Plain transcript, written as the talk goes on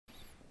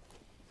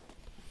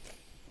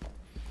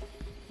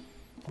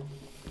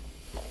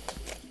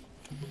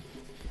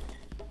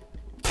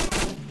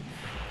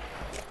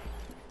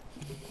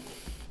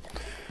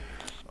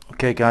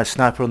Okay guys,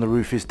 sniper on the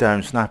roof is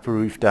down, sniper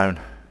roof down.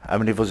 How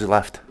many of us are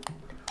left?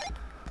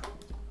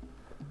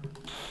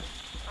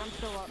 I'm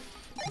still up.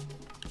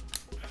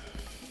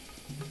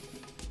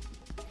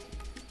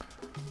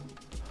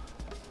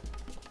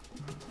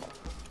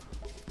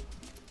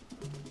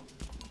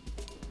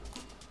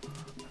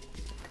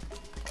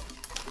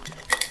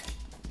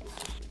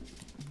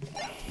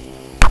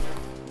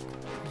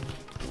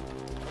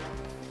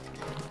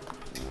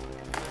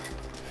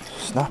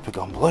 Sniper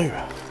gone blue.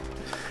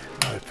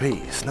 I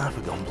repeat, sniper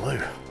gone blue.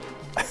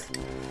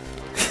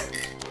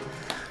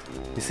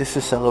 Is this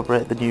to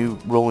celebrate the new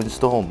Rolling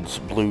Stones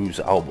Blues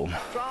album?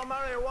 Try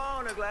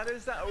marijuana,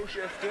 Gladys, that'll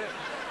shift it.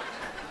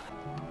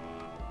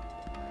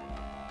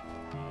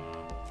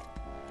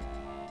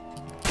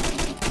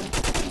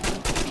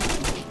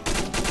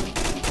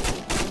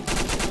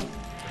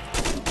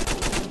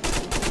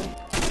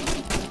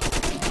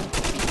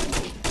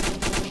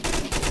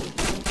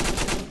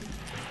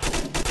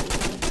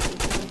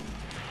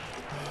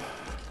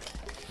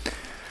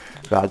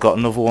 Right, I got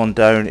another one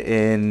down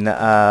in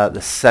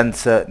the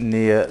centre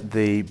near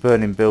the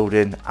burning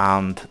building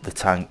and the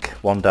tank.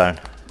 One down.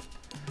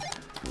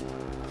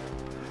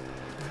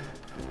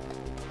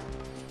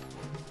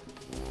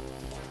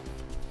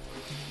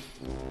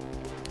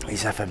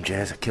 These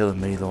FMJs are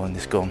killing me though in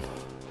this gun.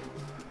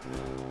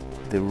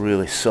 They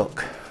really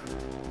suck.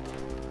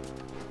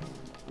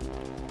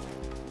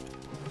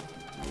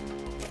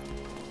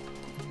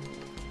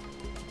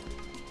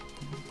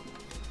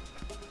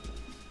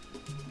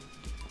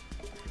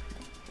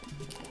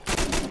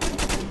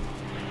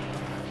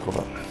 Hold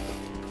on.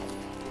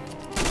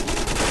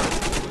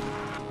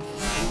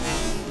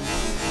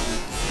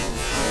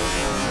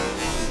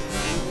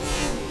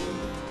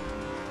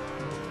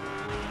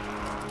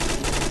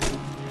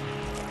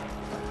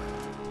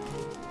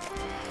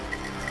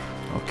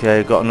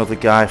 Okay, got another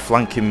guy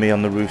flanking me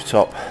on the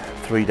rooftop.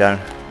 3 down.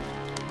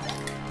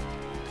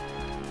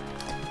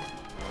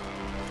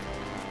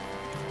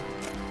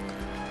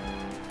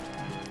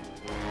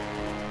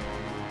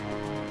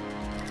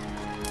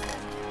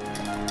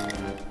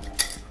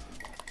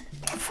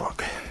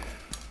 Fuck.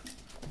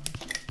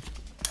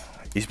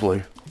 He's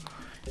blue.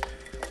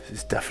 This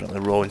is definitely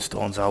a Rolling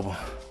Stones album.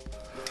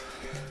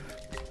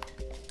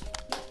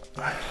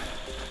 I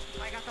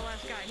got the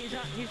last guy.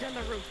 He's on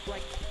the roof,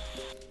 like.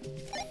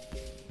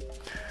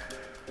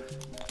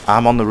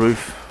 I'm on the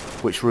roof.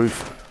 Which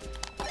roof?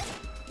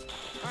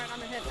 Alright,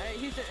 I'm ahead.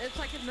 It's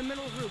like in the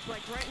middle roof,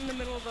 like right in the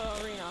middle of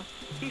the arena.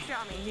 He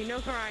shot me. He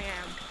knows where I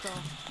am, so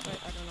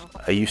I don't know.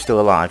 Are you still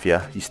alive?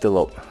 Yeah, you still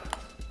up?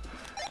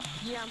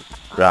 Yeah, I'm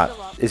Right.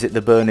 still up. Is it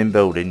the burning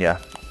building? Yeah.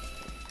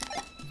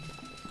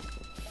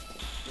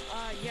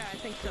 Yeah, I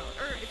think so.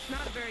 It's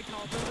not a very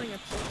tall building.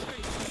 It's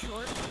pretty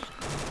short.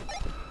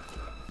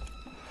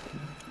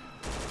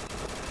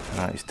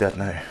 Right, he's dead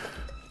now.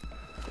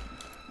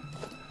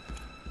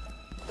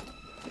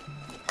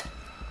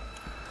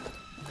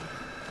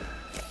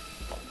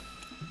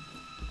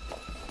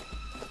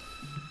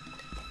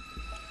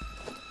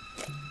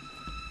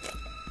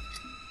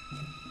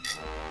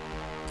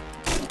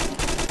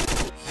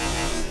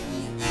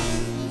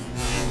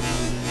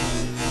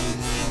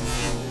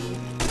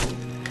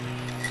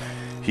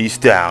 He's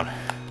down.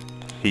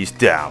 He's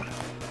down.